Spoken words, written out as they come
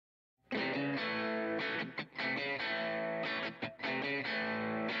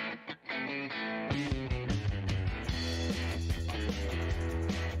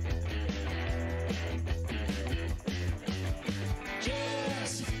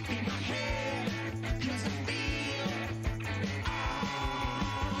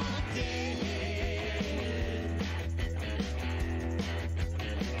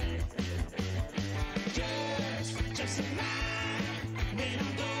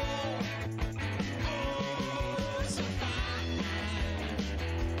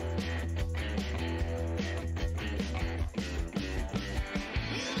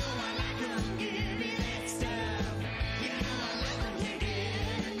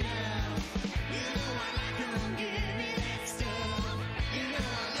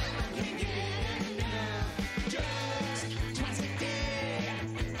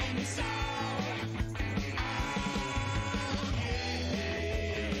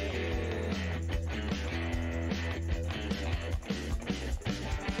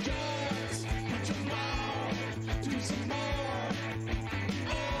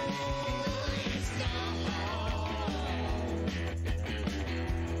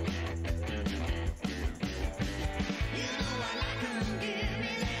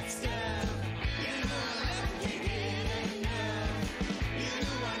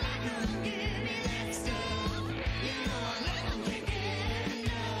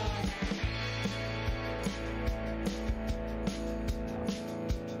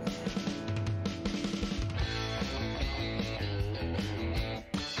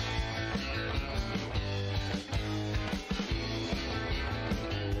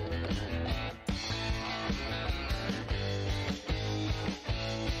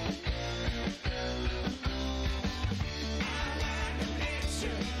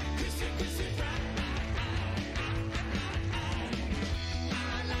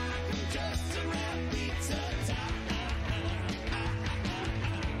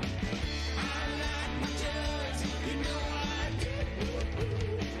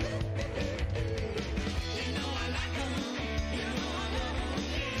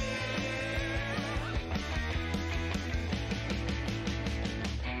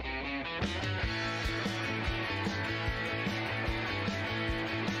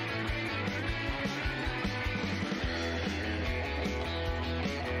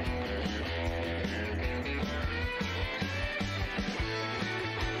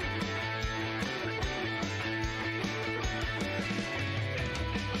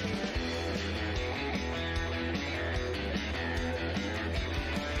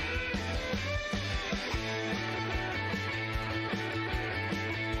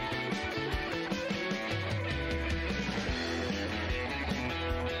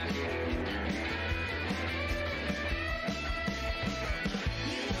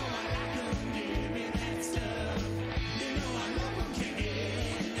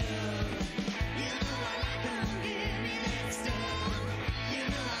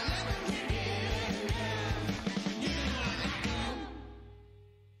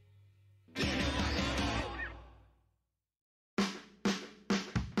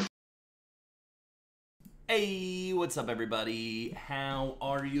Hey, what's up, everybody? How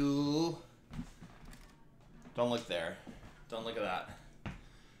are you? Don't look there. Don't look at that.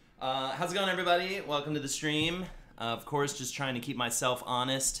 How's it going, everybody? Welcome to the stream. Of course, just trying to keep myself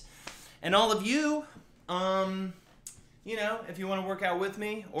honest. And all of you, you know, if you want to work out with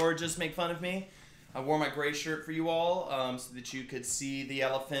me or just make fun of me, I wore my gray shirt for you all so that you could see the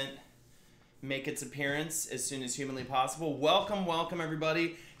elephant make its appearance as soon as humanly possible. Welcome, welcome,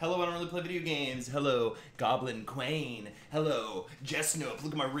 everybody. Hello, I don't really play video games. Hello, Goblin Quain. Hello, Jess Nope.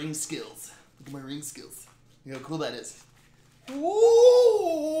 Look at my ring skills. Look at my ring skills. Look how cool that is.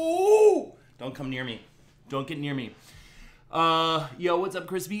 Woo! Don't come near me. Don't get near me. Yo, what's up,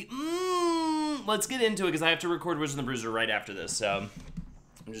 Crispy? Let's get into it because I have to record Wizard and the Bruiser right after this. So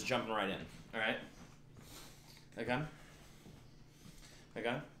I'm just jumping right in. All right. Okay.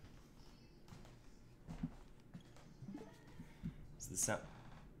 Okay. Is this sound?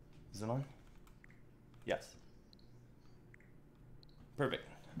 Is it on? Yes. Perfect.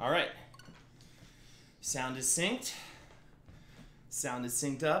 All right. Sound is synced. Sound is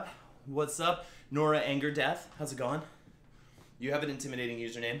synced up. What's up? Nora Anger Death. How's it going? You have an intimidating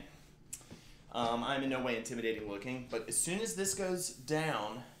username. I'm in no way intimidating looking, but as soon as this goes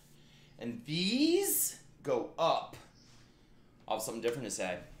down and these go up, I'll have something different to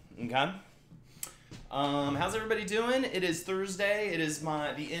say. Okay? How's everybody doing? It is Thursday. It is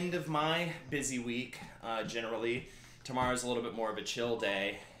the end of my busy week, generally. Tomorrow's a little bit more of a chill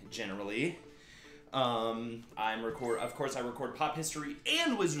day, generally. Of course, I record Pop History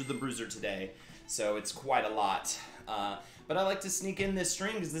and Wizard of the Bruiser today, so it's quite a lot. But I like to sneak in this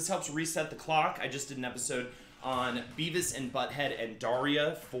stream because this helps reset the clock. I just did an episode on Beavis and Butthead and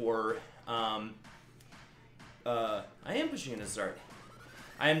Daria for, I am pushing in a start.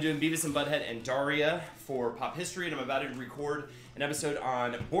 I am doing Beavis and Butthead and Daria for Pop History, and I'm about to record an episode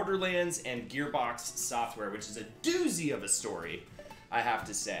on Borderlands and Gearbox Software, which is a doozy of a story, I have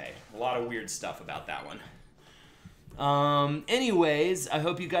to say. A lot of weird stuff about that one. Anyways, I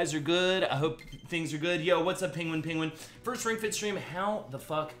hope you guys are good. I hope things are good. Yo, what's up, Penguin? First Ring Fit stream. How the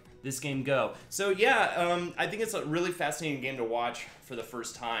fuck this game go? So yeah, I think it's a really fascinating game to watch for the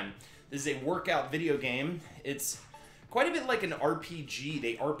first time. This is a workout video game. It's quite a bit like an RPG.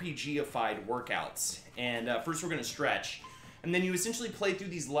 They RPG-ified workouts. And first we're going to stretch. And then you essentially play through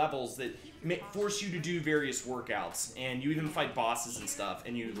these levels that force you to do various workouts. And you even fight bosses and stuff.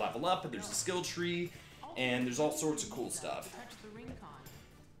 And you level up, and there's a skill tree. And there's all sorts of cool stuff.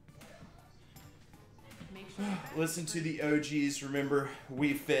 Listen to the OGs, remember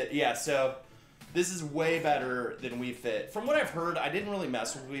Wii Fit. Yeah, so this is way better than Wii Fit. From what I've heard, I didn't really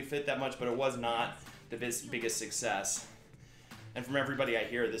mess with Wii Fit that much, but it was not the biggest success. And from everybody I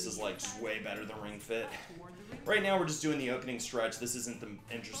hear, this is like just way better than Ring Fit. Right now we're just doing the opening stretch. This isn't the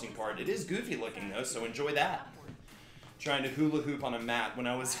interesting part. It is goofy looking though, so enjoy that. Trying to hula hoop on a mat when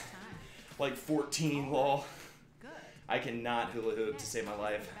I was like 14, lol. I cannot hula hoop to save my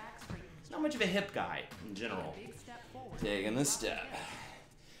life. Not much of a hip guy in general. Taking the step.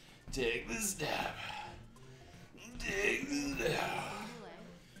 Take the step. Take the step.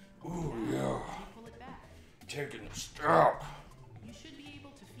 Ooh, yeah. Taking the step.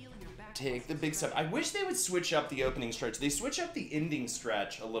 Take the big step. I wish they would switch up the opening stretch. They switch up the ending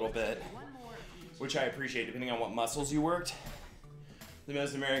stretch a little bit, which I appreciate, depending on what muscles you worked. The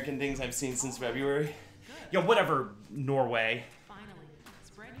most American things I've seen since February. Yo, whatever, Norway.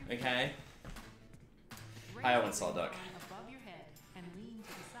 Okay. Hi, Owen Salduck.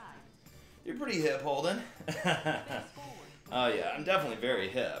 You're pretty hip, Holden. Oh yeah, I'm definitely very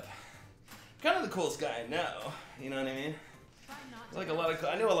hip. Kind of the coolest guy I know. You know what I mean? Like a lot of,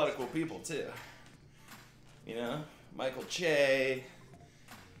 I know a lot of cool people too. You know, Michael Che,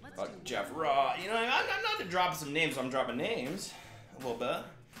 Jeff Raw. You know, I'm not to drop some names. I'm dropping names a little bit.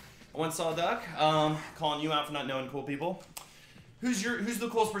 One Saw Duck, calling you out for not knowing cool people. Who's the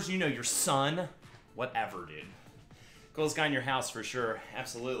coolest person you know? Your son? Whatever, dude. Coolest guy in your house for sure.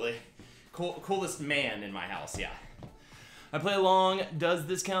 Absolutely. Coolest man in my house, yeah. I play along. Does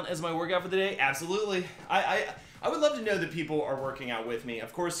this count as my workout for the day? Absolutely. I would love to know that people are working out with me.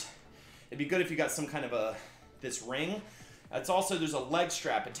 Of course, it'd be good if you got some kind of this ring. It's also, there's a leg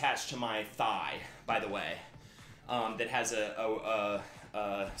strap attached to my thigh, by the way, that has a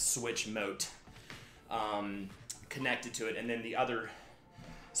switch mote connected to it, and then the other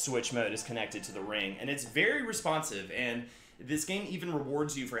switch mode is connected to the ring, and it's very responsive, and this game even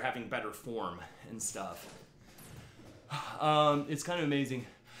rewards you for having better form and stuff. It's kind of amazing.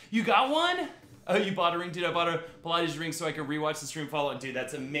 You got one? Oh, you bought a ring? Dude, I bought a Pilates ring so I could rewatch the stream follow. Dude,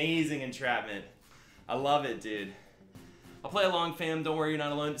 that's amazing entrapment. I love it, dude. I'll play along, fam. Don't worry, you're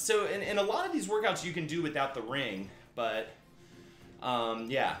not alone. So, in a lot of these workouts you can do without the ring, but,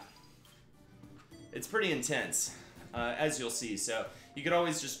 yeah. It's pretty intense, as you'll see. So, you could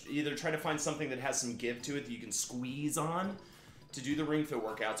always just either try to find something that has some give to it that you can squeeze on to do the ring fit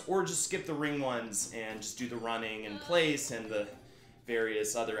workouts, or just skip the ring ones and just do the running in place and the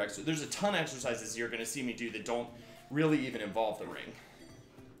various other exercises. There's a ton of exercises you're going to see me do that don't really even involve the ring.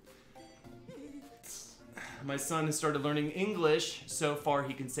 My son has started learning English. So far,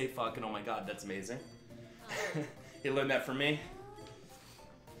 he can say fuck, and oh my god, that's amazing. He learned that from me.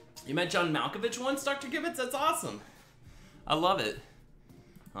 You met John Malkovich once, Dr. Gibbets? That's awesome. I love it.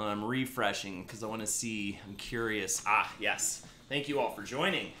 I'm refreshing because I want to see. I'm curious. Ah, yes. Thank you all for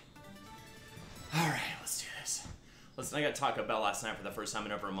joining. All right, let's do this. Listen, I got Taco Bell last night for the first time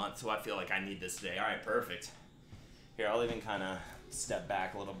in over a month, so I feel like I need this today. All right, perfect. Here, I'll even kind of step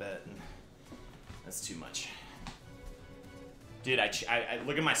back a little bit. And that's too much. Dude, I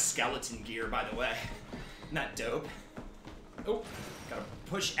look at my skeleton gear, by the way. Isn't that dope? Oh, gotta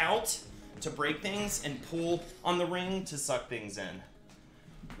push out to break things and pull on the ring to suck things in.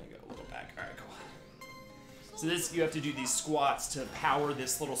 Let me go a little back. All right, cool. So this, you have to do these squats to power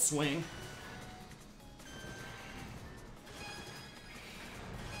this little swing.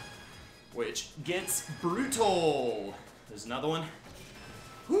 Which gets brutal. There's another one.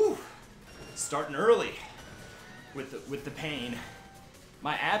 Whew. Starting early with the pain.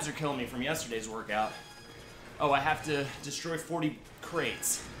 My abs are killing me from yesterday's workout. Oh, I have to destroy 40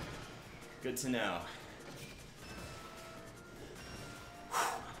 crates. Good to know.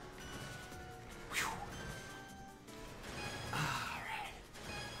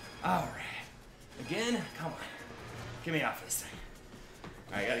 All right. Again, come on. Get me off this thing.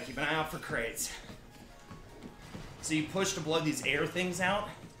 All right, gotta keep an eye out for crates. So you push to blow these air things out,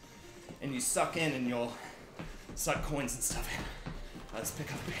 and you suck in, and you'll suck coins and stuff in. Let's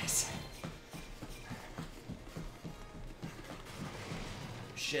pick up pace.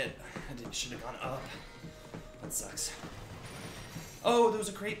 Shit, I should have gone up. That sucks. Oh, there was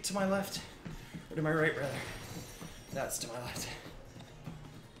a crate to my left. Or to my right, rather. That's to my left.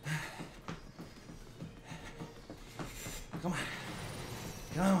 Come on.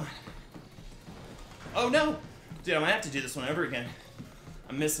 Come on. Oh, no! Dude, I might have to do this one over again.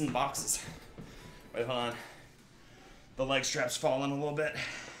 I'm missing boxes. Wait, hold on. The leg strap's falling a little bit.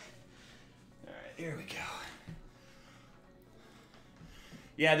 All right, here we go.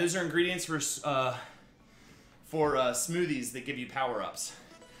 Yeah, those are ingredients for smoothies that give you power-ups.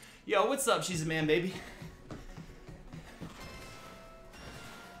 Yo, what's up? She's a man, baby.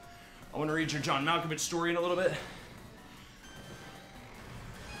 I want to read your John Malkovich story in a little bit.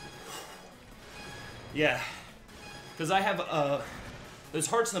 Yeah, because I have those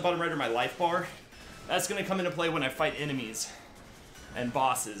hearts in the bottom right are my life bar. That's going to come into play when I fight enemies and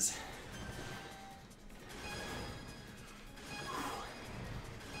bosses.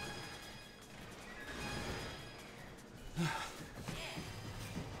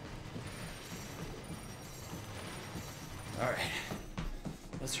 All right,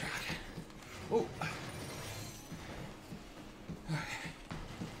 let's rock. Oh. All right.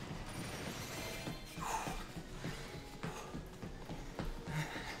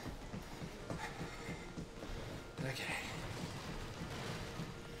 Okay.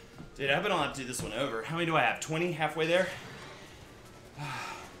 Dude, I bet I'll have to do this one over. How many do I have? 20? Halfway there?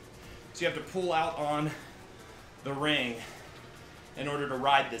 So you have to pull out on the ring in order to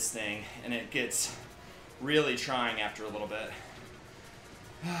ride this thing, and it gets really trying after a little bit.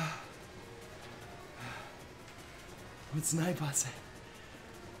 What's Nightbot say?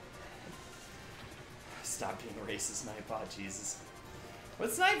 Stop being racist, Nightbot, Jesus.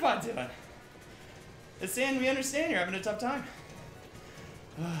 What's Nightbot doing? It's saying we understand you're having a tough time.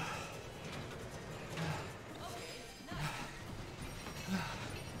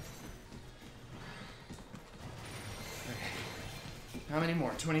 Okay. How many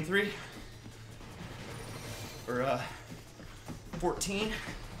more? 23? Or 14? I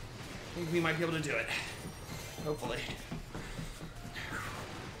think we might be able to do it. Hopefully.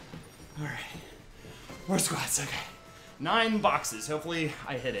 All right. More squats. Okay. 9 boxes. Hopefully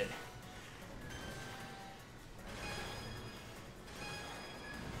I hit it.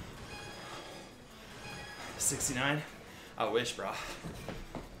 $69. I wish, bro. All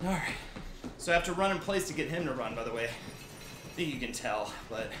right. So I have to run in place to get him to run, by the way. I think you can tell,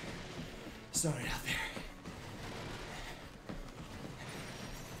 but just throwing it out there.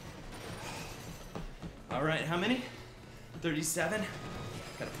 All right, how many? 37.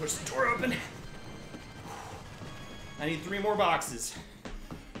 Gotta push the door open. I need 3 more boxes,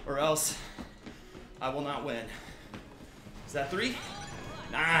 or else I will not win. Is that 3?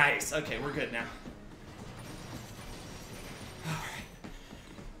 Nice. Okay, we're good now. All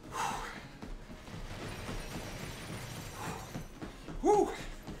right. Whew.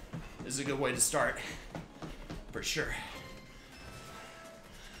 This is a good way to start, for sure.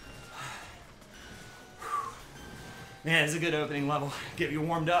 Man, it's a good opening level. Get you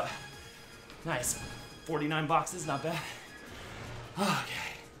warmed up. Nice. 49 boxes, not bad.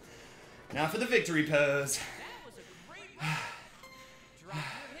 Okay. Now for the victory pose.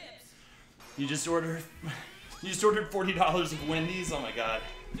 You just ordered $40 of Wendy's? Oh my god.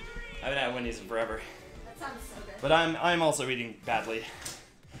 I haven't had Wendy's in forever. That sounds so good. But I'm also eating badly.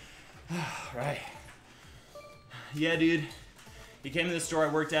 Right. Yeah, dude. He came to the store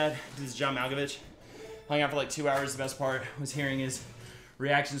I worked at. This is John Malkovich. Hung out for like 2 hours. The best part was hearing his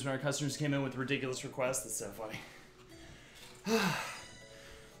reactions when our customers came in with ridiculous requests. That's so funny. Did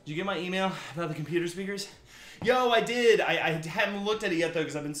you get my email about the computer speakers? Yo, I did. I haven't looked at it yet though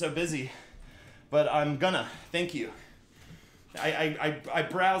because I've been so busy. But I'm gonna. Thank you. I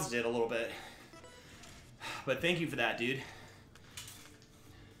browsed it a little bit. But thank you for that, dude.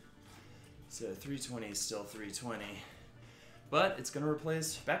 So 320 is still 320. But it's gonna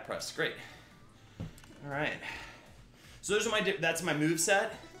replace back press. Great. All right. So those are that's my move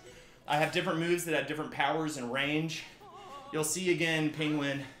set. I have different moves that have different powers and range. You'll see again,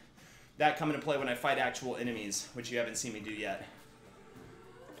 Penguin, that come into play when I fight actual enemies, which you haven't seen me do yet.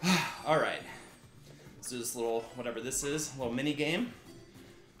 All right. So this little, whatever this is, little mini game.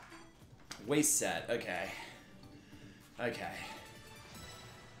 Waist set, okay. Okay.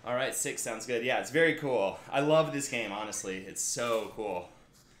 All right, 6 sounds good. Yeah, it's very cool. I love this game, honestly. It's so cool.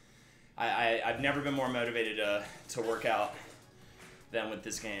 I've never been more motivated to work out than with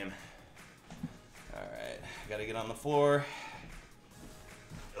this game. All right, gotta get on the floor.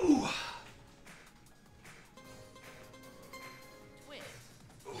 Ooh.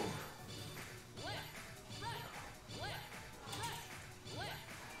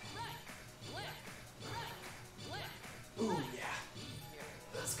 Ooh, yeah.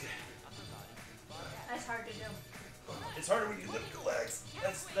 That's good. That's hard to do. It's harder when you lift your legs.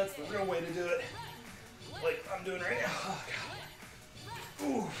 That's the real way to do it. Like I'm doing right now. Oh, God.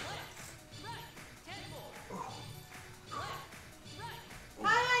 Ooh.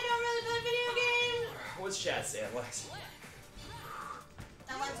 I don't really play video games. What's chat saying, Lex?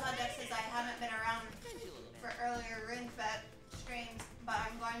 Someone says I haven't been around for earlier Ring Fit streams, but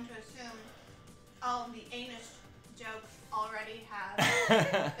I'm going to assume all of the anus jokes already have been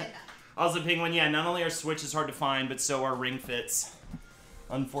done. Also, Penguin, yeah, not only are Switches hard to find, but so are Ring Fits,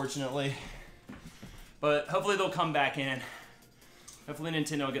 unfortunately. But hopefully they'll come back in. Hopefully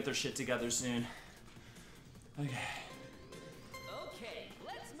Nintendo will get their shit together soon. Okay. Okay,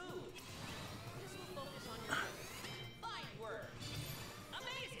 let's move. This will focus on your fine work.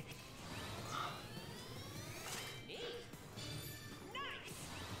 Amazing. Neat.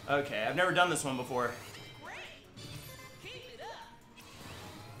 Nice. Okay, I've never done this one before. Great. Keep it up.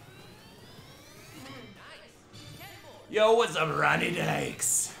 Nice. 10 more. Yo, what's up, Ronnie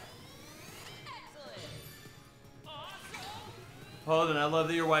Dykes? Excellent. Awesome. Hold on, I love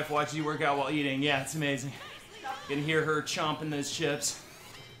that your wife watches you work out while eating. Yeah, it's amazing. You can hear her chomping those chips.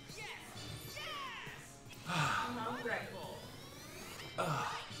 Yes. Yes. I'm hungry. Fantastic.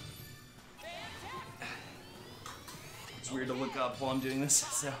 It's weird to look up while I'm doing this,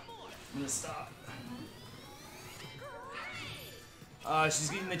 so I'm gonna stop.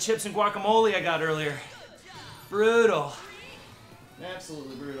 She's eating the chips and guacamole I got earlier. Brutal.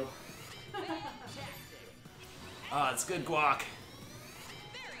 Absolutely brutal. It's good guac.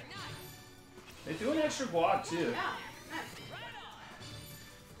 Very nice. They do an extra guac too. Yeah. Nice.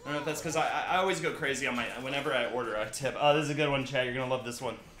 I don't know if that's because I always go crazy on whenever I order a tip. Oh, this is a good one, Chad. You're gonna love this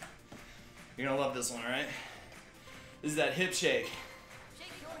one. You're gonna love this one, alright? This is that hip shake.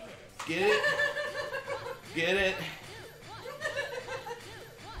 Shake your hips. Get it? Get it?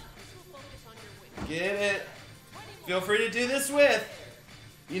 Get it? Feel free to do this with.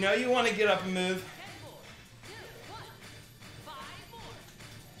 You know you want to get up and move.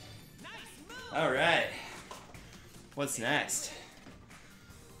 Alright. What's next?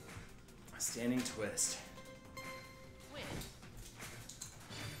 Standing twist.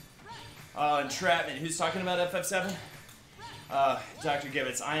 Entrapment. Who's talking about FF7? Dr.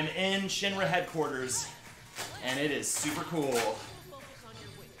 Gibbets. I am in Shinra headquarters, and it is super cool.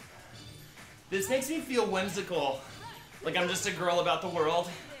 This makes me feel whimsical. Like I'm just a girl about the world.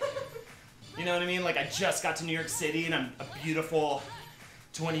 You know what I mean? Like I just got to New York City, and I'm a beautiful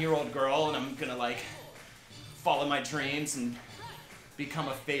 20-year-old girl, and I'm gonna like follow my dreams and become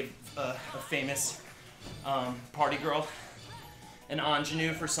a famous party girl. an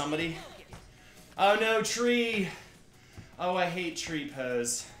ingenue for somebody. Oh no, tree! Oh, I hate tree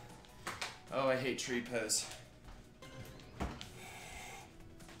pose. Oh, I hate tree pose.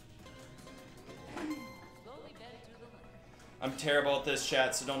 I'm terrible at this,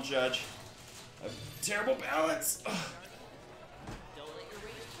 chat, so don't judge. I have terrible balance. Ugh. Don't let your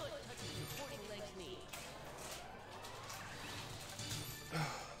raised foot touch the supporting leg's knee.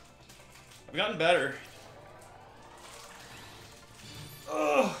 I've gotten better.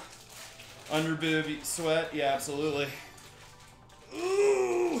 Ugh. Under boob sweat, yeah, absolutely.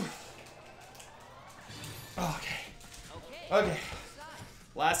 Ooh. Okay. Okay.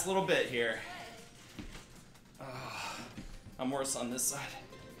 Last little bit here. I'm worse on this side.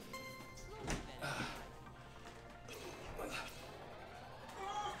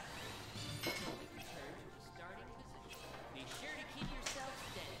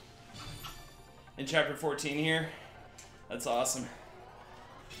 In chapter 14 here. That's awesome.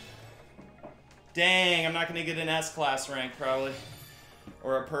 Dang, I'm not gonna get an S class rank probably.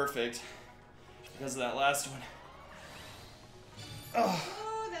 Or a perfect. Because of that last one. Oh.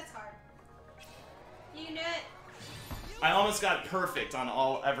 Oh, that's hard. You can do it. I almost got perfect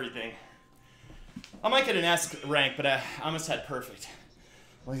on everything. I might get an S rank, but I almost had perfect.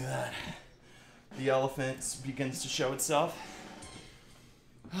 Look at that. The elephant begins to show itself.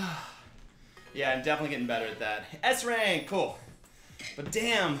 Yeah, I'm definitely getting better at that. S rank, cool. But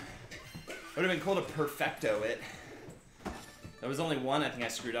damn, would have been cool to perfecto it. There was only one I think I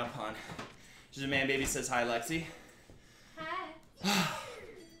screwed up on. Just a man baby says hi, Lexi. Hi.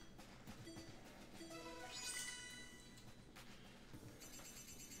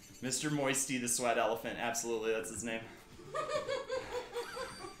 Mr. Moisty the Sweat Elephant. Absolutely, that's his name.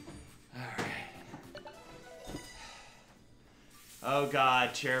 Alright. Oh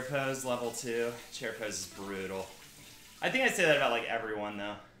god, chair pose level 2. Chair pose is brutal. I think I say that about like everyone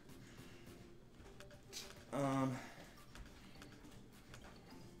though. Alright.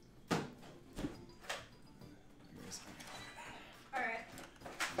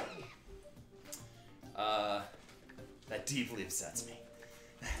 That deeply upsets me.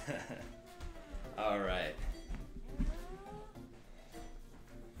 Alright.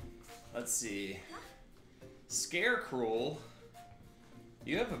 Let's see. Scarecrow.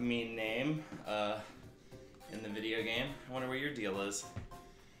 You have a mean name in the video game. I wonder what your deal is.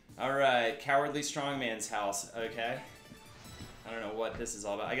 Alright, Cowardly Strongman's House. Okay. I don't know what this is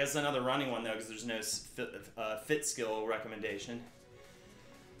all about. I guess another running one though, because there's no fit skill recommendation.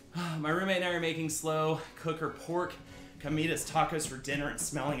 My roommate and I are making slow cooker pork Camitas tacos for dinner, and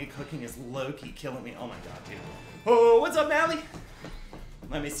smelling and cooking is low-key killing me. Oh my god, dude. Oh, what's up, Nally?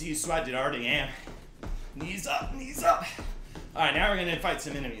 Let me see you sweat, dude. I already am. Knees up, knees up. Alright, now we're gonna fight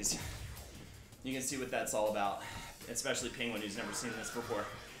some enemies. You can see what that's all about. Especially Penguin, who's never seen this before.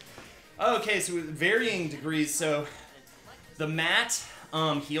 Okay, so with varying degrees, so the mat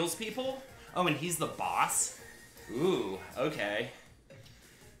heals people. Oh, and he's the boss? Ooh, okay.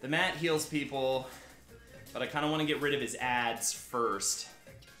 The mat heals people, but I kind of want to get rid of his ads first.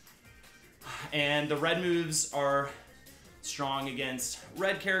 And the red moves are strong against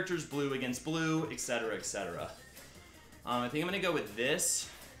red characters, blue against blue, etc., etc. I think I'm going to go with this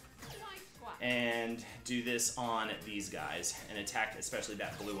and do this on these guys and attack especially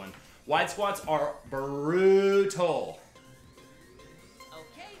that blue one. Wide squats are brutal.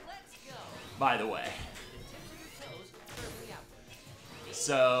 Okay, let's go. By the way. The tips of your toes firmly outward.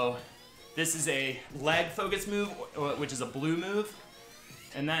 So this is a leg focus move, which is a blue move.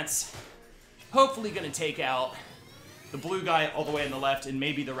 And that's hopefully going to take out the blue guy all the way on the left and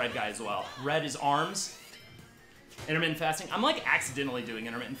maybe the red guy as well. Red is arms. Intermittent fasting. I'm like accidentally doing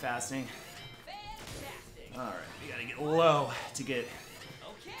intermittent fasting. Fantastic. Alright, we gotta get low to get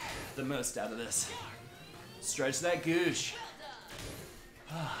Okay. the most out of this. Stretch that goosh.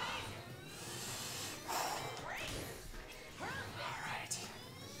 Alright.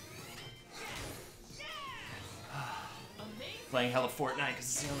 Playing hella Fortnite because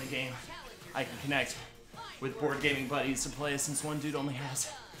it's the only game I can connect with board gaming buddies to play since one dude only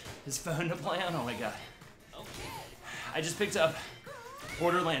has his phone to play on. Oh my god. I just picked up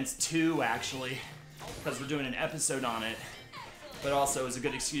Borderlands 2 actually because we're doing an episode on it, but also is a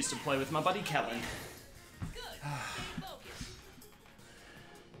good excuse to play with my buddy Kellen.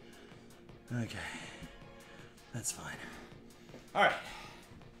 Okay, that's fine. Alright.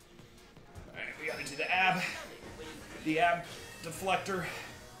 Alright, we gotta do the ab deflector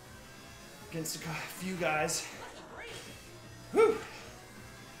against a few guys. Whew.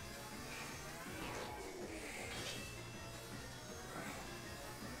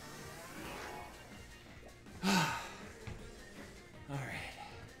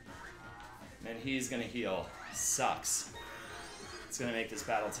 And he's gonna heal. Sucks. It's gonna make this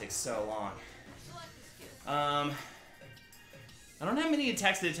battle take so long. I don't have many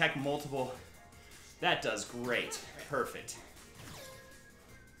attacks that attack multiple. That does great. Perfect.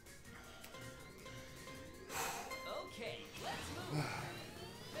 Okay, let's move.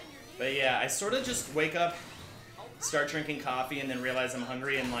 But yeah, I sort of just wake up, start drinking coffee, and then realize I'm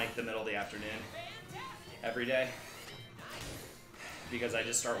hungry in like the middle of the afternoon every day. Because I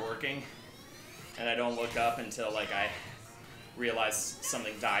just start working, and I don't look up until like I realize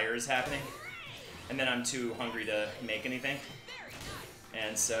something dire is happening. And then I'm too hungry to make anything.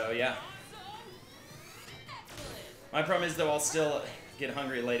 And so, yeah. My problem is, though, I'll still get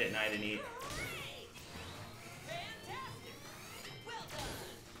hungry late at night and eat.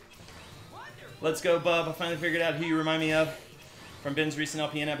 Let's go, bub. I finally figured out who you remind me of from Ben's recent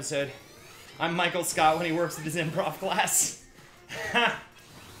LPN episode. I'm Michael Scott when he works at his improv class. Oh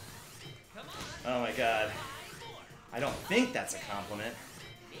my god. I don't think that's a compliment.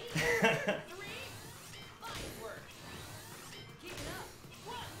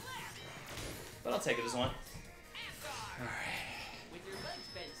 But I'll take it as one. Alright. With your legs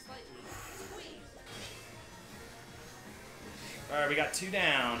bent slightly, squeeze. Alright, we got 2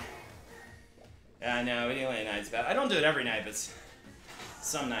 down. Yeah, I know, anyway, night's bad. I don't do it every night, but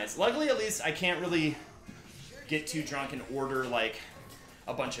some nights. Luckily, at least, I can't really get too drunk and order, like,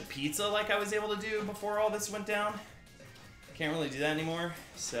 a bunch of pizza like I was able to do before all this went down. Can't really do that anymore,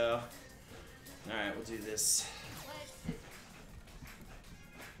 so... Alright, we'll do this.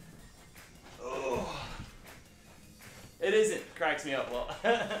 Oh. It isn't. Cracks me up a lot.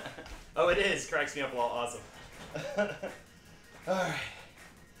 Oh, it is. Cracks me up a lot. Awesome. Alright. I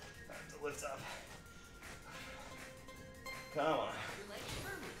have to lift up. Come on. Your legs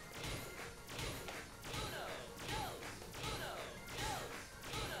firmly. Uno, dos, uno, dos,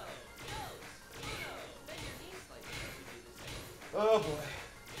 uno, dos, uno. Bend your knees slightly as we do this. Oh boy.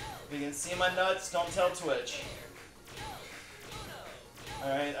 If you can see my nuts, don't tell Twitch.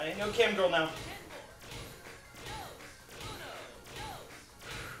 Alright, I ain't no cam girl now. 5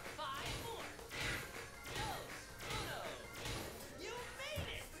 more. You made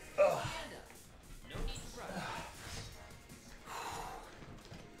it. Ugh. Stand up. No need to rush.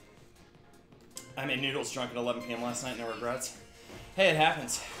 I made noodles drunk at 11 p.m. last night, no regrets. Hey, it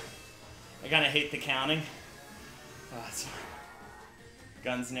happens. I kinda hate the counting. Oh, it's fine.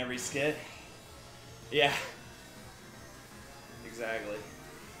 Guns in every skit. Yeah. Exactly.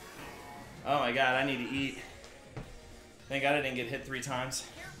 Oh my god, I need to eat. Thank god I didn't get hit 3 times.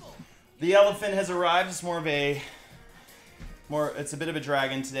 The elephant has arrived. It's it's a bit of a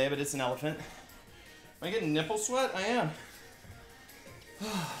dragon today, but it's an elephant. Am I getting nipple sweat? I am.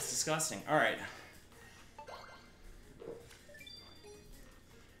 It's disgusting. Alright.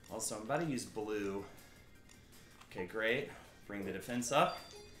 Also, I'm about to use blue. Okay, great. Bring the defense up.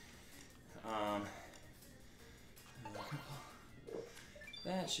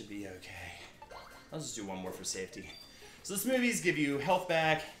 That should be okay. I'll just do one more for safety. So the smoothies give you health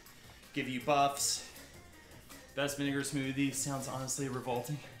back, give you buffs. Best vinegar smoothie sounds honestly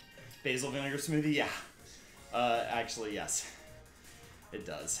revolting. Basil vinegar smoothie, yeah. Actually, yes. It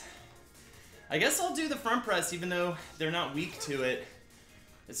does. I guess I'll do the front press even though they're not weak to it.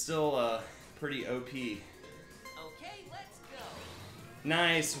 It's still pretty OP. Okay, let's go.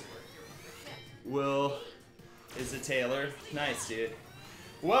 Nice. Will is it Taylor? Nice, dude.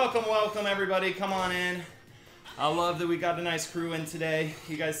 Welcome, welcome, everybody. Come on in. I love that we got a nice crew in today.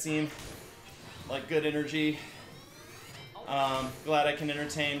 You guys seem like good energy. Glad I can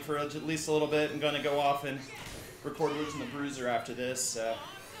entertain for at least a little bit. I'm going to go off and record Losing the Bruiser after this.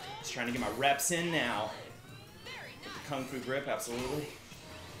 Just trying to get my reps in now. With the Kung Fu grip, absolutely.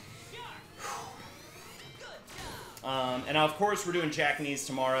 And of course, we're doing Jack Knees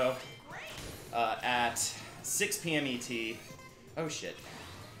tomorrow at 6 p.m. ET. Oh shit.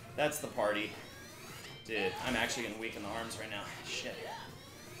 That's the party. Dude, I'm actually getting weak in the arms right now. Shit.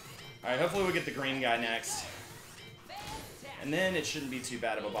 Alright, hopefully we'll get the green guy next. And then it shouldn't be too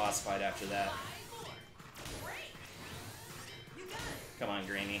bad of a boss fight after that. Come on,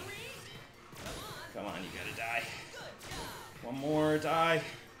 Greenie. Come on, you gotta die. One more, die.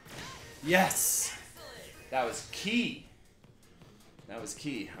 Yes! That was key. That was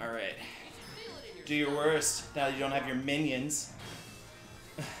key. Alright. Do your worst now that you don't have your minions.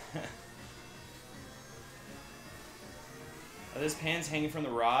 Are those pans hanging from the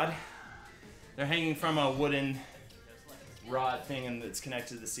rod? They're hanging from a wooden rod thing and it's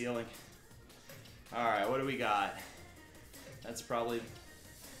connected to the ceiling. Alright, what do we got? That's probably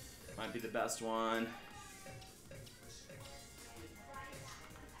might be the best one.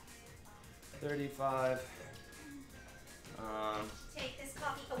 35. Take this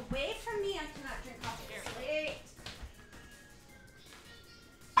coffee away from me. I cannot drink coffee this late.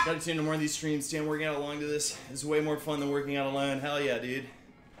 Gotta tune into more of these streams. Damn, working out along to this is way more fun than working out alone. Hell yeah, dude.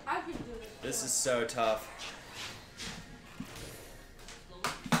 I can do this. This is so tough.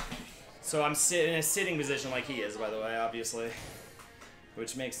 So I'm in a sitting position like he is, by the way, obviously.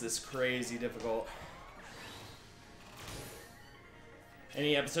 Which makes this crazy difficult.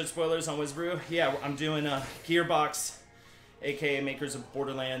 Any episode spoilers on Wizbrew? Yeah, I'm doing Gearbox, aka makers of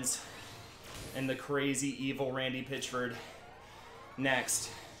Borderlands, and the crazy evil Randy Pitchford next.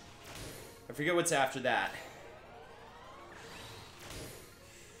 I forget what's after that.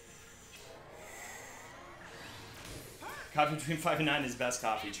 Coffee between 5 and 9 is best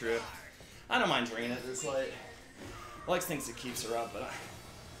coffee, true. I don't mind drinking it this late. Lex thinks it keeps her up, but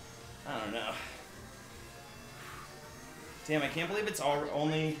I don't know. Damn, I can't believe it's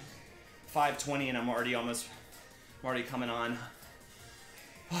only 5:20 and I'm already coming on.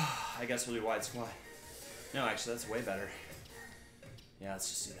 I guess we'll do wide squat. No, actually, that's way better. Yeah, let's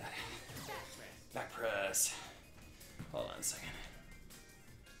just do that. Back press. Hold on a second.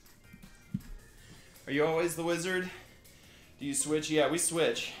 Are you always the wizard? Do you switch? Yeah, we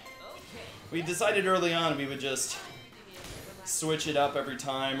switch. We decided early on we would just switch it up every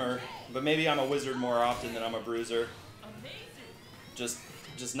time, but maybe I'm a wizard more often than I'm a bruiser.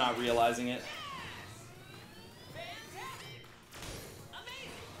 Just not realizing it.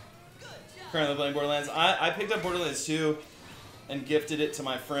 Currently playing Borderlands. I picked up Borderlands 2 and gifted it to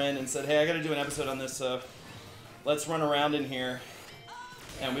my friend and said, hey, I gotta do an episode on this, so let's run around in here.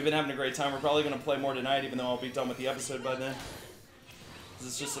 And we've been having a great time. We're probably gonna play more tonight, even though I'll be done with the episode by then.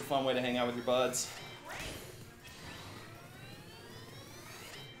 It's just a fun way to hang out with your buds.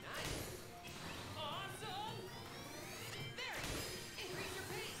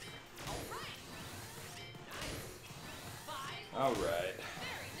 All right.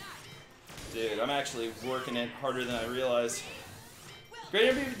 Dude, I'm actually working it harder than I realized. Great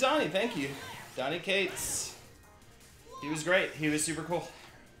interview with Donnie, thank you. Donnie Cates. He was great. He was super cool.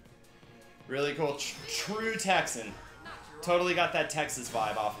 Really cool. True Texan. Totally got that Texas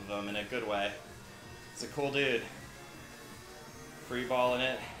vibe off of him in a good way. He's a cool dude. Free balling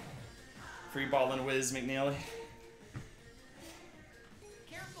it. Free balling Wiz McNeely.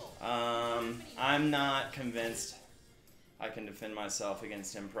 I'm not convinced I can defend myself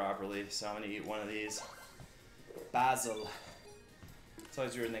against him properly, so I'm gonna eat one of these. Basil. It's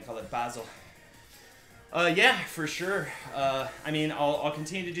always weird when they call it basil. Yeah, for sure. I mean, I'll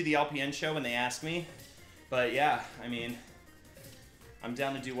continue to do the LPN show when they ask me. But yeah, I mean, I'm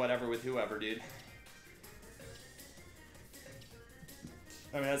down to do whatever with whoever, dude.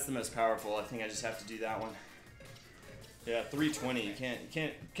 I mean, that's the most powerful. I think I just have to do that one. Yeah, 320. You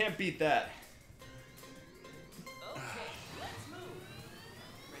can't beat that.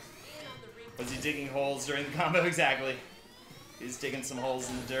 Was he digging holes during the combo? Exactly. He was digging some holes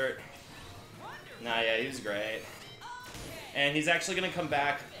in the dirt. Nah, yeah, he was great. And he's actually going to come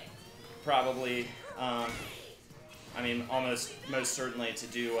back, probably, I mean, most certainly, to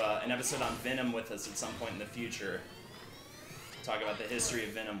do an episode on Venom with us at some point in the future. Talk about the history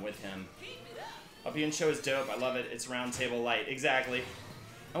of Venom with him. LPN show is dope. I love it. It's roundtable light. Exactly.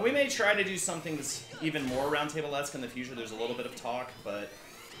 And we may try to do something that's even more roundtable-esque in the future. There's a little bit of talk, but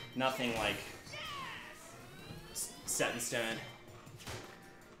nothing like set in stone.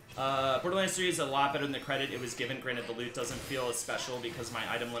 Borderlands 3 is a lot better than the credit it was given. Granted, the loot doesn't feel as special because my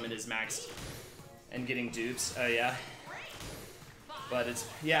item limit is maxed and getting dupes. Oh, yeah. But it's...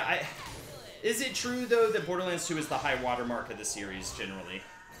 Yeah, Is it true, though, that Borderlands 2 is the high watermark of the series, generally?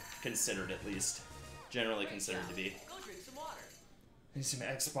 Considered, at least. Generally considered to be. Need some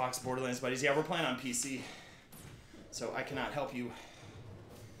Xbox Borderlands buddies. Yeah, we're playing on PC. So I cannot help you.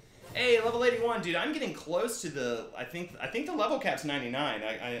 Hey, level 81, dude. I'm getting close to the... I think the level cap's 99.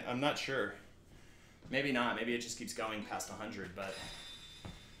 I'm not sure. Maybe not. Maybe it just keeps going past 100, but...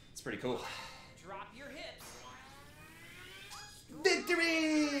 It's pretty cool. Drop your hips.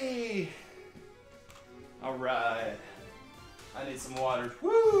 Victory! Alright. I need some water.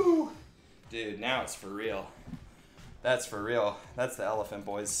 Woo! Dude, now it's for real. That's for real. That's the elephant,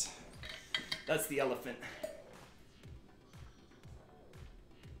 boys. That's the elephant.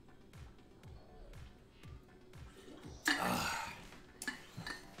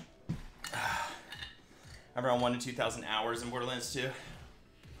 I'm around 1,000 to 2,000 hours in Borderlands 2.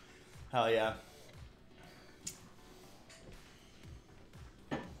 Hell yeah.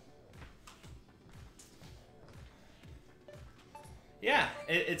 Yeah,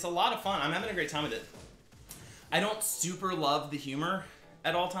 it's a lot of fun. I'm having a great time with it. I don't super love the humor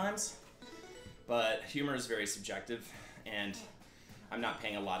at all times. But humor is very subjective, and I'm not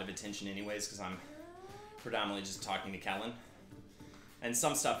paying a lot of attention anyways because I'm predominantly just talking to Kellen. And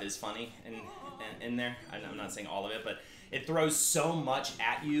some stuff is funny in there. I'm not saying all of it, but it throws so much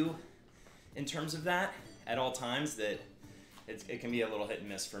at you in terms of that at all times that it can be a little hit and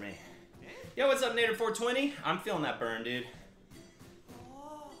miss for me. Yo, what's up, Nader420? I'm feeling that burn, dude.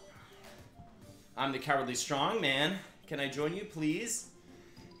 I'm the cowardly strong man. Can I join you, please?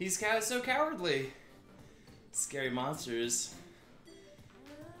 He's so cowardly. Scary monsters.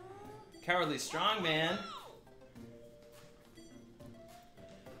 Cowardly strong man.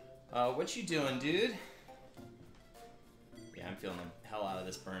 What you doing, dude? Yeah, I'm feeling the hell out of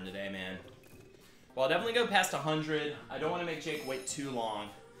this burn today, man. Well, I'll definitely go past 100. I don't want to make Jake wait too long.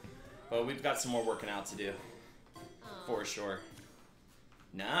 But we've got some more working out to do. For sure.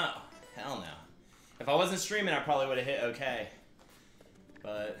 No. Hell no. If I wasn't streaming, I probably would have hit okay.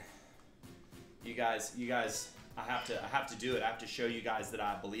 But you guys, I have to do it. I have to show you guys that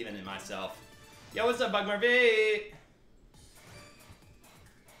I believe in myself. Yo, what's up, Bugmar V?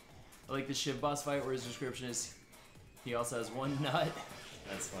 I like the Shiv boss fight where his description is he also has one nut.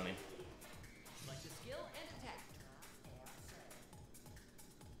 That's funny. Like the skill and attack.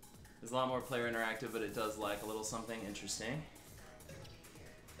 There's a lot more player interactive, but it does lack a little something interesting.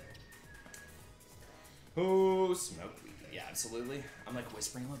 Oh, smoke weed. Yeah, absolutely. I'm like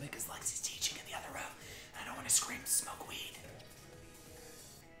whispering a little bit because Lexi's teaching in the other room. I don't want to scream smoke weed.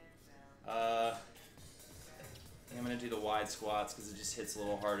 I think I'm going to do the wide squats because it just hits a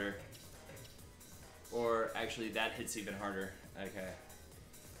little harder. Or actually, that hits even harder. Okay.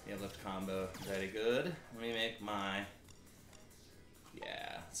 Yeah, lift combo. Very good. Let me make my...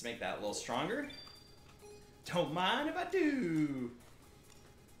 Yeah, let's make that a little stronger. Don't mind if I do.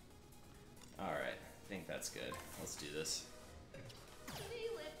 Alright, I think that's good. Let's do this.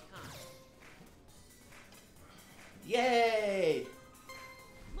 Lift con. Yay!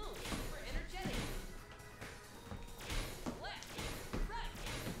 Move for energetic. Left, right,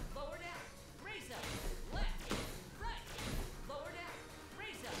 lower down, raise up. Left, right, lower down,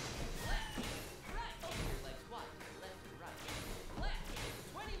 raise up. Left, right. Open your legs wide, left and right. Left,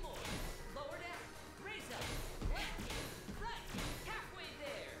 20 more. Lower down, raise up. Left, right, halfway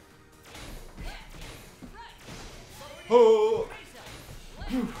there. Left, right, lower down, Oh! raise up.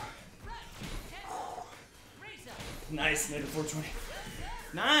 Left, right, 10 more. Raise up. Nice, Nader 420.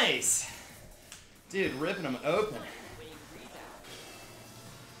 Nice! Dude, ripping them open.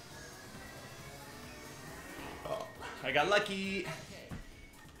 Oh, I got lucky.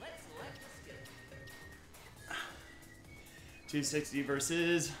 Let's select the skill. 260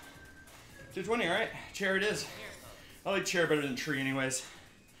 versus 220, alright? Chair it is. I like chair better than tree anyways.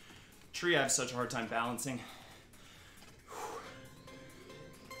 Tree I have such a hard time balancing.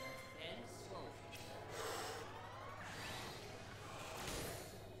 And slowly.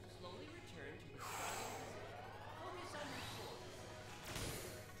 Slowly return to the starting position. Focus on your core.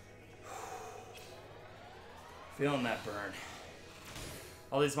 Feeling that burn.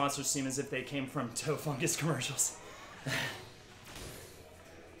 All these monsters seem as if they came from Toe Fungus commercials.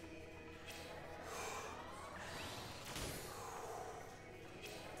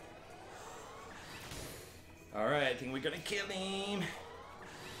 Alright, I think we're gonna kill him.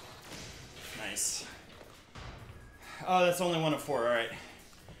 Nice. Oh, that's only one of 4, alright.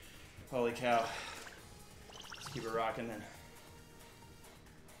 Holy cow. Let's keep it rocking then.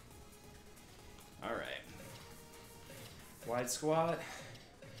 Alright. Wide squat.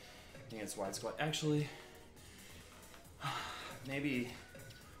 I think it's wide squat. Actually, maybe,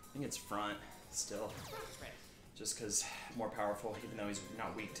 I think it's front still. Just because more powerful, even though he's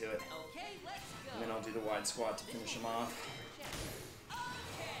not weak to it. Okay, let's go. And then I'll do the wide squat to finish him off.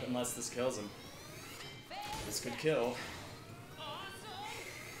 Unless this kills him. This could kill. Awesome.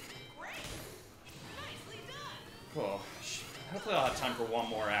 Great. Nicely done. Cool. Hopefully I'll have time for one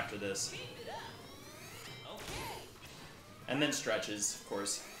more after this. Keep it up. Okay. And then stretches, of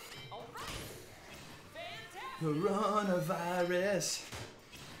course. All right. Fantastic. Coronavirus.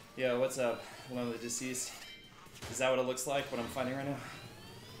 Yo, what's up? One of the deceased. Is that what it looks like, what I'm fighting right now?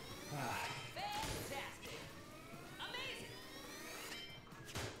 Fantastic.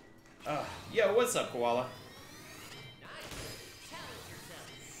 Amazing. Yo, what's up, Koala? Nice. Challenge yourself.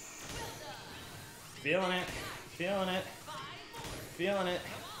 Well done. Feeling it. Feeling it. 5 more. Feeling it.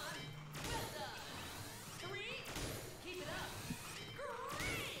 Come on. Well done. 3. Keep it up.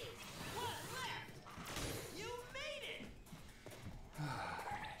 Great. What's left? You made it.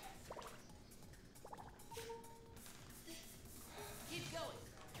 Keep going.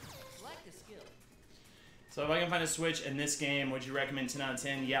 Select the skill. So if I can find a switch in this game, would you recommend 10 out of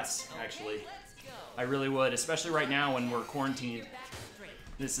 10? Yes, actually. Okay, let's I really would, especially right now when we're quarantined. Your back straight.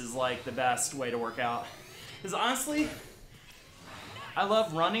 This is like the best way to work out. Because honestly, I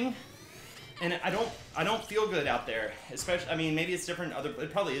love running, and I don't feel good out there. Especially, I mean, maybe it's different.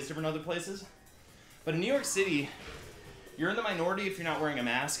 It probably is different in other places. But in New York City, you're in the minority if you're not wearing a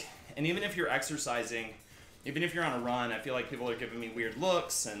mask, and even if you're exercising, even if you're on a run, I feel like people are giving me weird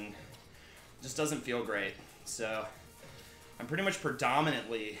looks, and it just doesn't feel great. So I'm pretty much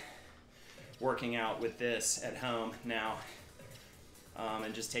predominantly working out with this at home now,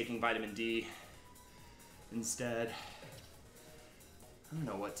 and just taking vitamin D instead. I don't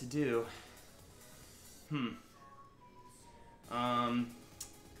know what to do. I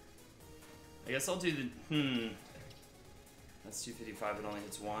guess I'll do the, that's 255, it only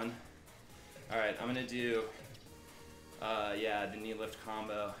hits one. Alright, I'm gonna do, yeah, the knee lift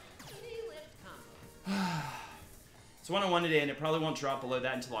combo. Knee lift combo. It's 101 today, and it probably won't drop below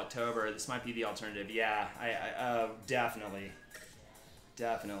that until October. This might be the alternative. Yeah, I definitely.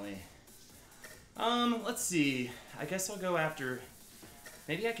 Let's see. I guess I'll go after,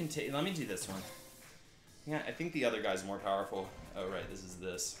 maybe I can take, let me do this one. Yeah, I think the other guy's more powerful. Oh, right, this is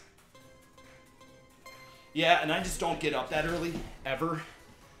this. Yeah, and I just don't get up that early, ever.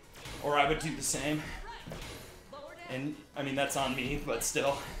 Or I would do the same. Lower down. And, I mean, that's on me, but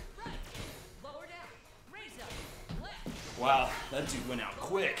still. Right. Lower down. Raise up. Left. Wow, that dude went out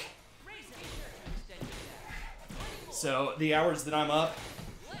quick. Raise up. Be sure to extend your back. 20 more. So, the hours that I'm up,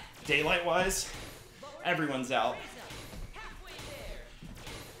 Left. daylight-wise, Lower down. everyone's out. Raise up. Halfway there.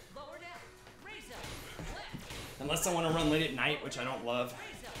 Lower down. Raise up. Left. Unless I want to run late at night, which I don't love.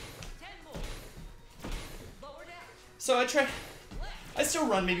 Raise up. 10 more. Lower down. So I try, Left. I still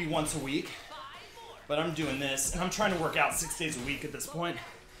run maybe once a week, 5 more. but I'm doing this, and I'm trying to work out 6 days a week at this point,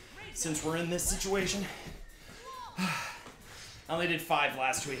 since we're in this situation. I only did 5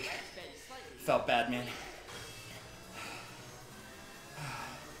 last week. Bend slightly. Felt bad, man.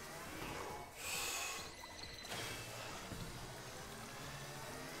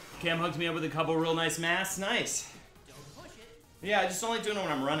 Cam hooked me up with a couple real nice masks. Nice. Don't push it. Yeah, I just only doing it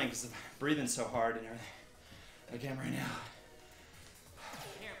when I'm running because I'm breathing so hard and everything. Like I am right now.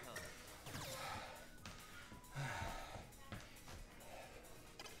 Hair pose.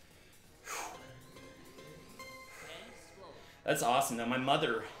 Bend slowly. That's awesome, though. My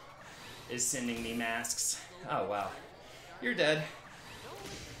mother is sending me masks. Oh, wow. You're dead.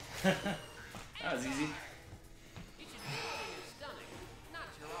 That was easy. You should feel it in your stomach, not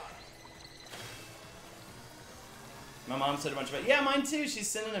your arms. My mom said a bunch about, yeah, mine too. She's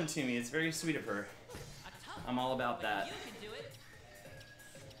sending them to me. It's very sweet of her. A tough I'm all about that. You can do it.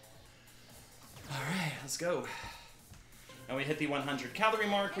 All right, let's go. And we hit the 100 calorie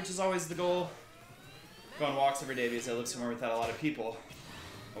mark, which is always the goal. Go on walks every day because I live somewhere without a lot of people,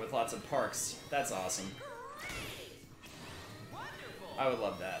 and with lots of parks. That's awesome. Wonderful. I would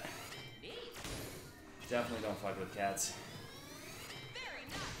love that. Neat. Definitely don't fuck with cats. Very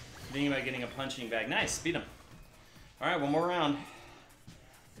nice. Thinking about getting a punching bag. Nice, beat him. All right, one more round.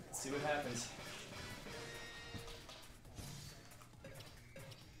 Let's see what happens.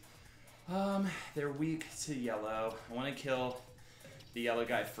 They're weak to yellow. I want to kill the yellow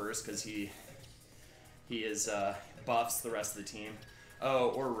guy first because he is buffs the rest of the team. Oh,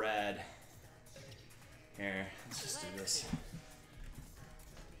 or red. Here, let's just do this.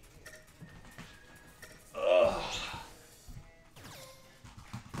 Ugh.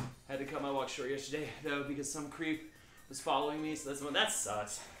 Had to cut my walk short yesterday though because some creep was following me. So that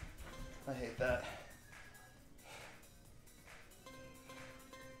sucks. I hate that.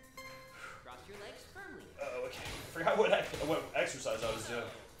 Cross your legs firmly. Oh, okay. Forgot what exercise I was doing. Go.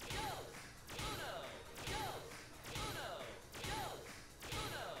 Uno. Go. Uno. Go.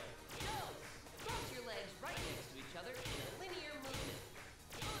 Uno. Go. Cross your legs right next to each other in a linear movement.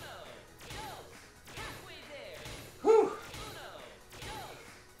 Uno. Go. Halfway there. Whew. Uno. Go.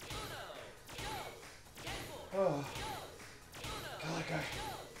 Uno. Go. 10 more. Oh, Go. Uno. kill that guy.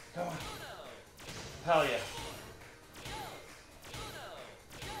 Go. Come on. Uno. Hell yeah.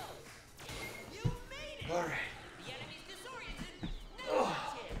 You made it! All right. The enemy's disoriented. No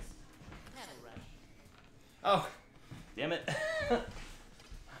chance. Pedal rush. Oh, damn it.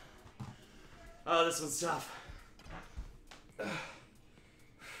 Oh, this one's tough. You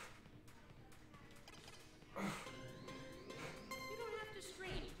don't have to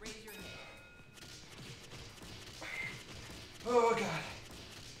scream. Raise your hand. Oh, God.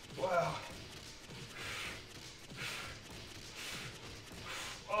 Wow.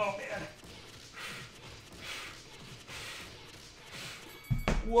 Oh, man.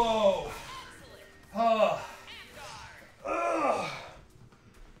 Whoa. Oh. Oh.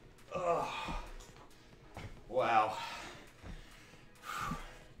 Oh.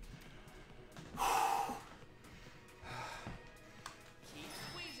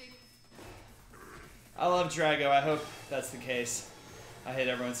 I love Drago. I hope that's the case. I hate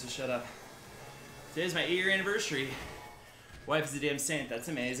everyone, so shut up. Today's my 8-year anniversary. Wife is a damn saint. That's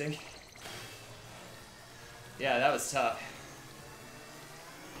amazing. Yeah, that was tough.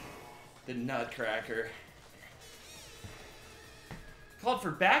 The Nutcracker. Called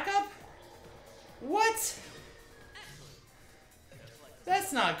for backup? What?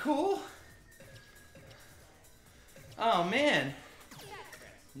 That's not cool. Oh, man.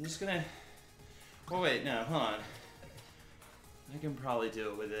 I'm just gonna... Oh, wait, no, hold on. I can probably do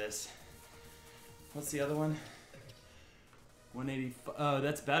it with this. What's the other one? 180. Oh,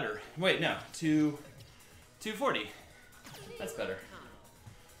 that's better. Wait, no. 240. That's better.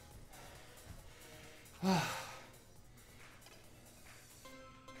 Move,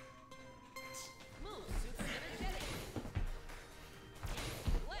 super energetic.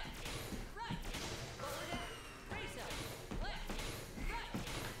 Left, right, lower down, raise up. Left, right,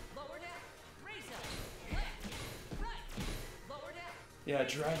 lower down, raise up. Left, right, lower down. Yeah,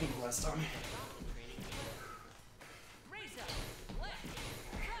 Dragon Quest on me. Raise up. Left,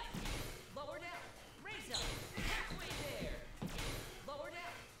 right, lower down, raise up. Halfway there. Lower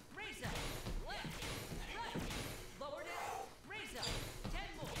down, raise up. Left, right, lower down, raise up. 10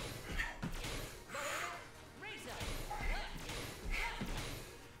 more. Lower down, raise up. Left, right,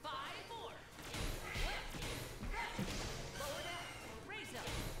 5 more. Left, right, lower down, raise up.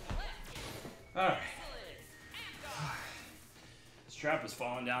 Left, Alright. excellent. And go. This trap was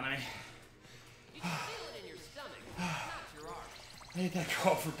falling down on me. You can feel it in your stomach, not your arm. I hate that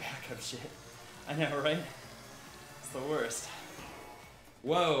call for backup shit. I know, right? It's the worst.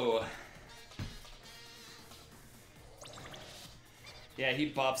 Whoa. Yeah, he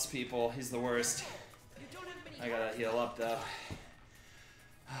buffs people. He's the worst. You don't have many I gotta heal up though.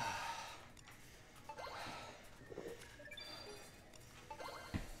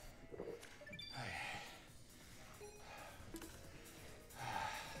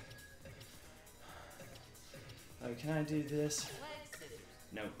 Oh, can I do this? leg scissors.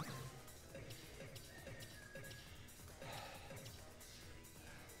 Nope.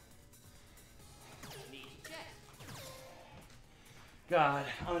 Knee to chest. God,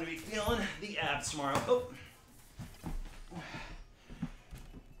 I'm gonna be feeling the abs tomorrow. Oh.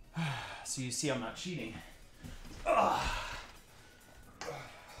 So you see I'm not cheating. Ugh.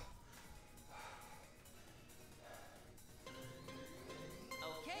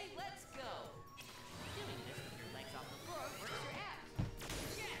 Okay, let's go. Doing this with your legs off the floor works your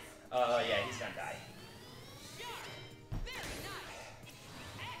abs. Yes! Oh yeah, he's gonna die. Sharp! Very nice!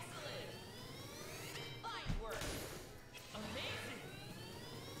 Excellent! Fine work! Amazing!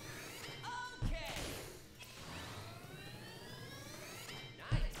 Okay!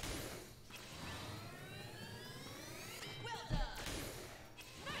 Nice! Well done!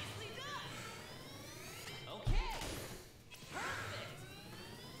 Nicely done! Okay! Perfect!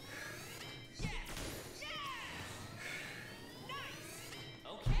 Yes! Yes! Nice!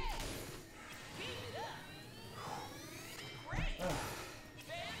 Okay! Keep it up! Great!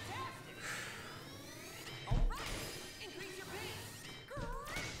 Fantastic! Alright! Increase your pace! Great!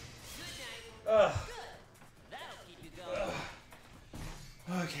 Good night! Ugh. Good! That'll keep you going!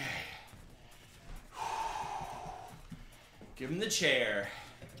 Okay. Give him the chair.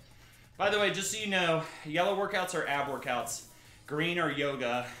 By the way, just so you know, yellow workouts are ab workouts. Green are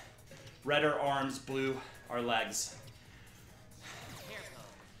yoga. Red are arms. Blue are legs. Hair comb.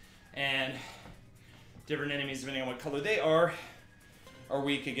 And different enemies, depending on what color they are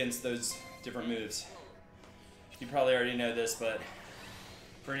weak against those different moves. You probably already know this, but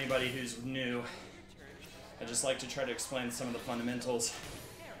for anybody who's new, I just like to try to explain some of the fundamentals.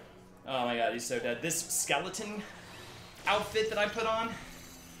 Oh my god, he's so dead. This skeleton outfit that I put on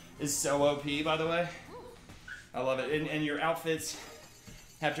is so OP, by the way. I love it. And your outfits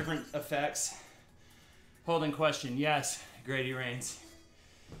have different effects. Holding question, yes, Grady Reigns.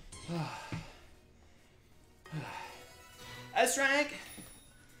 S rank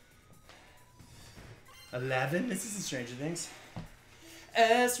 11. This is Stranger Things.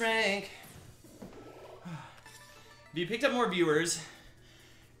 S rank. If you picked up more viewers,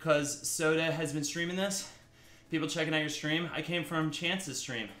 because Soda has been streaming this, people checking out your stream, I came from Chance's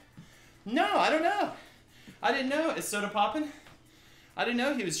stream. No, I don't know. I didn't know. Is Soda popping? I didn't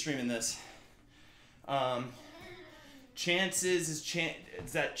know he was streaming this. Chance's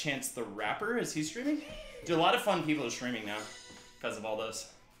is that Chance the Rapper? Is he streaming? Dude, a lot of fun people are streaming now because of all this.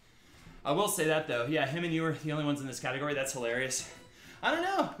 I will say that though. Yeah, him and you are the only ones in this category. That's hilarious. I don't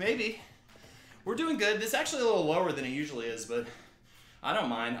know. Maybe. We're doing good. This is actually a little lower than it usually is, but I don't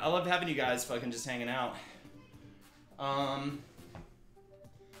mind. I love having you guys fucking just hanging out.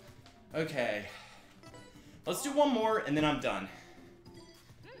 Okay. Let's do one more, and then I'm done.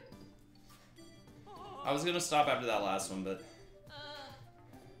 I was gonna stop after that last one, but...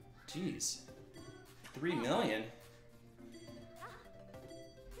 Jeez. 3 million?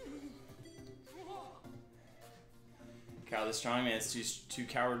 Kyle the Strongman is too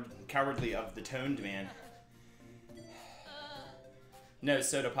cowardly of the toned man. No,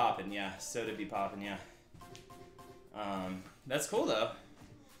 soda poppin', yeah. Soda be poppin', yeah. That's cool, though.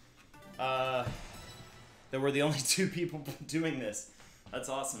 That we're the only 2 people doing this. That's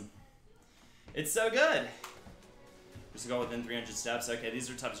awesome. It's so good. Just go within 300 steps. Okay, these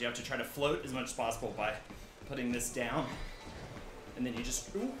are tough. You have to try to float as much as possible by putting this down. And then you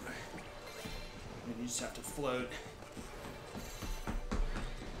just... Ooh. And then you just have to float.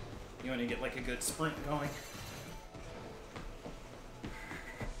 You want to get like a good sprint going.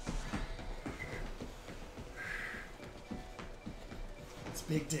 It's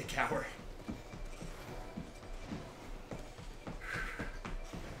Big Dick Hour.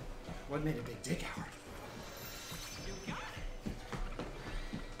 What made a Big Dick Hour? You got it.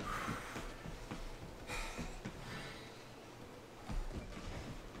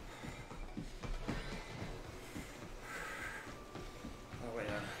 Oh wait,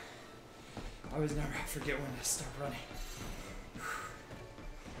 I always never forget when to stop running.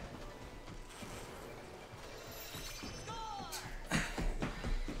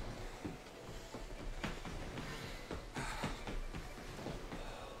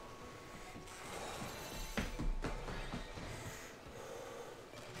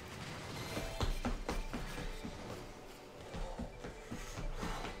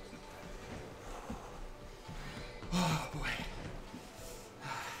 Oh boy.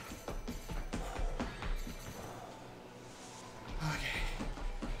 Okay.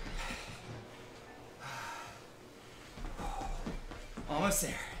 Almost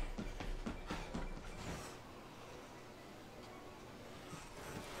there.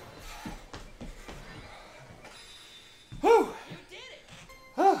 Whew! You did it.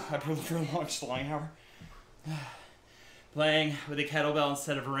 Oh, I prolonged the long hour. Playing with a kettlebell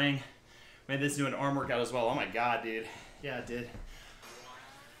instead of a ring. Made this do an arm workout as well. Oh my god, dude. Yeah, it did.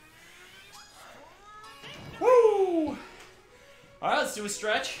 Woo! Alright, let's do a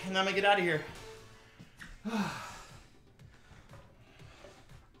stretch, and then I'm gonna get out of here.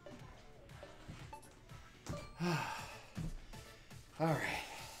 Alright.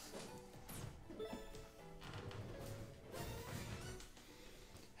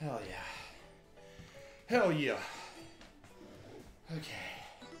 Hell yeah. Hell yeah. Okay.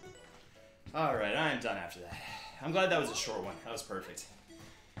 Alright, I am done after that. I'm glad that was a short one. That was perfect.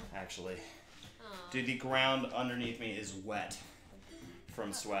 Actually. Dude, the ground underneath me is wet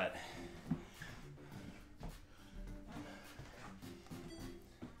from sweat.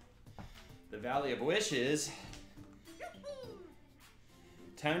 The Valley of Wishes.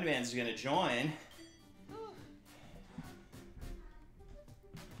 Toned Man's gonna join.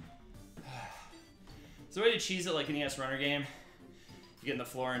 Is there a way to cheese it like an ES Runner game? You get in the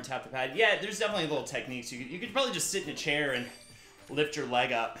floor and tap the pad. Yeah, there's definitely little techniques. You could probably just sit in a chair and lift your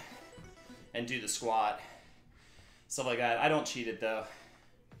leg up and do the squat. Stuff like that. I don't cheat it though.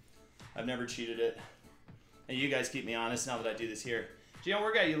 I've never cheated it. And you guys keep me honest now that I do this here. Gio,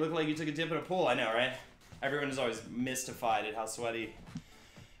 workout, you look like you took a dip in a pool. I know, right? Everyone is always mystified at how sweaty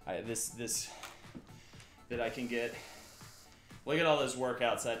this that I can get. Look at all those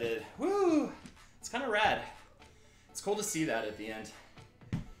workouts I did. Woo! It's kind of rad. It's cool to see that at the end.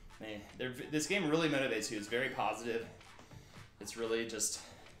 Man, this game really motivates you. It's very positive. It's really just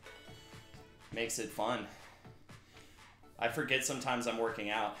makes it fun. I forget sometimes I'm working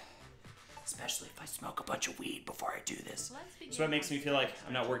out, especially if I smoke a bunch of weed before I do this. That's what makes me feel like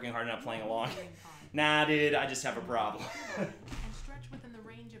I'm not working hard enough playing along. Nah, dude, I just have a problem. And stretch within the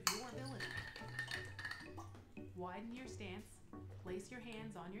range of your ability. Widen your stance, place your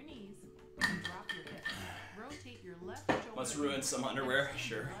hands on your knees, and drop your hips. Rotate your left shoulder. Let's ruin some underwear,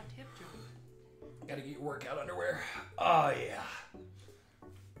 sure. Left hip joint. Gotta get your workout underwear. Oh yeah.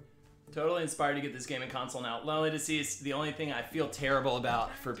 Totally inspired to get this game in console now. Lonely to see is the only thing I feel terrible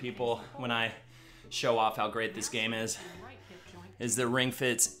about for people when I show off how great this game is Right hip joint. is that Ring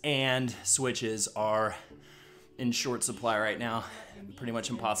Fits and Switches are in short supply right now. Pretty much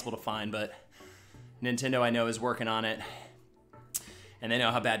impossible to find, but Nintendo I know is working on it. And they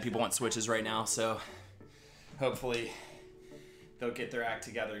know how bad people want Switches right now, so hopefully they'll get their act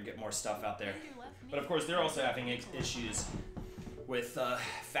together and get more stuff out there. But of course, they're also having issues with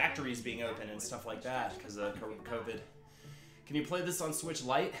factories being open and stuff like that because of COVID. Can you play this on Switch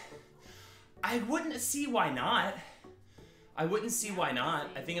Lite? I wouldn't see why not. I wouldn't see why not.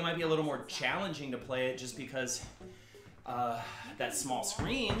 I think it might be a little more challenging to play it just because that small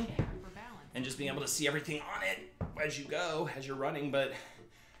screen and just being able to see everything on it as you go, as you're running, but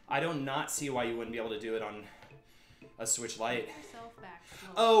I do not see why you wouldn't be able to do it on a Switch Lite.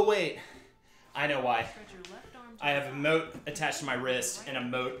 Oh, wait. I know why. I have a mote attached to my wrist and a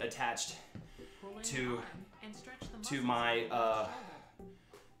mote attached to my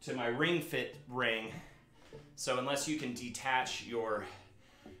Ring Fit ring. So unless you can detach your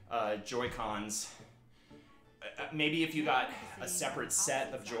Joy-Cons, maybe if you got a separate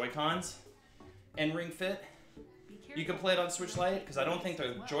set of Joy-Cons and Ring Fit, you can play it on Switch Lite, because I don't think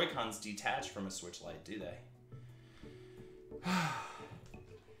the Joy-Cons detach from a Switch Lite, do they?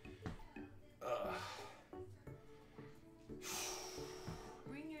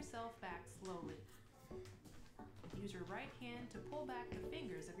 Bring yourself back slowly. Use your right hand to pull back the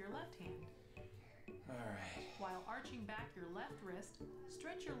fingers of your left hand. Alright. While arching back your left wrist,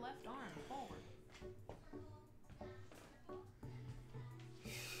 stretch your left arm forward.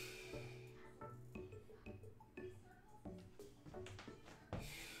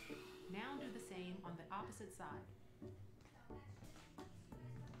 Now do the same on the opposite side.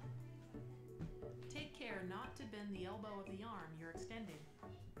 Take care not to bend the elbow of the arm you're extending.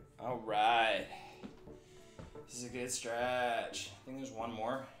 Alright. This is a good stretch. I think there's one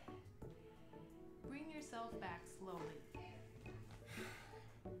more. Bring yourself back slowly.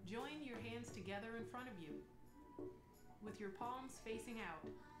 Join your hands together in front of you. With your palms facing out,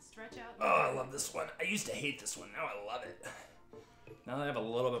 stretch out. Oh, I love this one. I used to hate this one. Now I love it. Now that I have a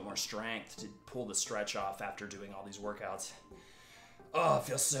little bit more strength to pull the stretch off after doing all these workouts. Oh, it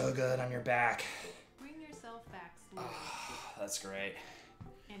feels so good on your back. Bring yourself back slowly. Oh, that's great.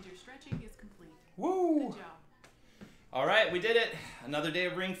 And your stretching is complete. Woo! Good job. All right, we did it. Another day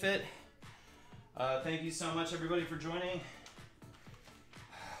of Ring Fit. Thank you so much, everybody, for joining.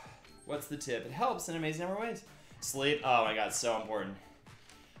 What's the tip? It helps in amazing number of ways. Sleep. Oh my God, so important.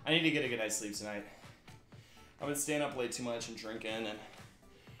 I need to get a good night's sleep tonight. I've been staying up late too much and drinking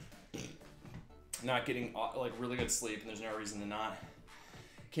and not getting like really good sleep, and there's no reason to not.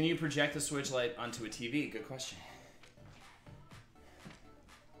 Can you project the Switch Lite onto a TV? Good question.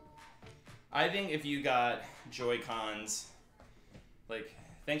 I think if you got Joy-Cons, like,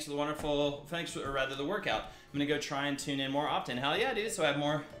 thanks for the the workout. I'm gonna go try and tune in more often. Hell yeah, dude. So I have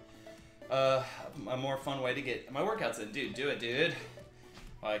a more fun way to get my workouts in. Dude, do it, dude.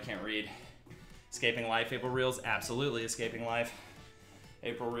 Oh, I can't read. Escaping Life, April Reels, absolutely Escaping Life.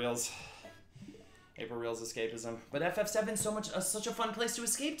 April Reels escapism. But FF7 is such a fun place to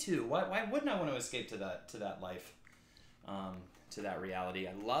escape to. Why wouldn't I want to escape to that life? To that reality.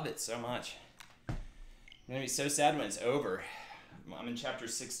 I love it so much. I'm gonna be so sad when it's over. I'm in chapter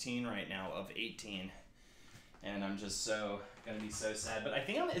 16 right now of 18, and I'm just gonna be so sad. But I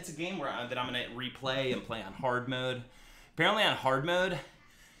think it's a game that I'm gonna replay and play on hard mode. Apparently on hard mode,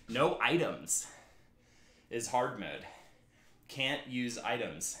 no items is hard mode. Can't use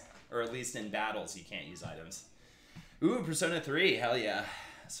items, or at least in battles you can't use items. Ooh, Persona 3, hell yeah.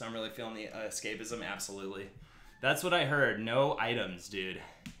 So I'm really feeling the escapism, absolutely. That's what I heard. No items, dude.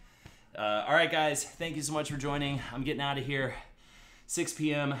 All right, guys. Thank you so much for joining. I'm getting out of here. 6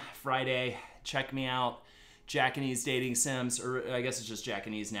 p.m. Friday. Check me out. Jackanese Dating Sims. Or I guess it's just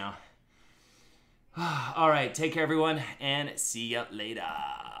Jackanese now. All right. Take care, everyone. And see ya later.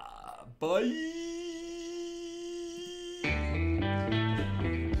 Bye.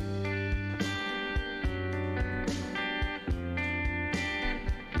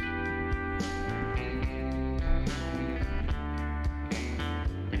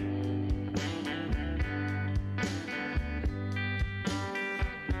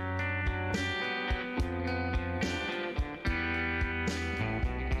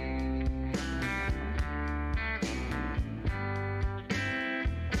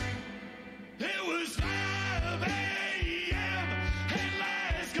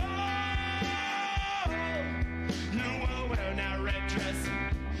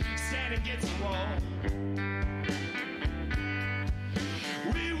 Standing against the wall.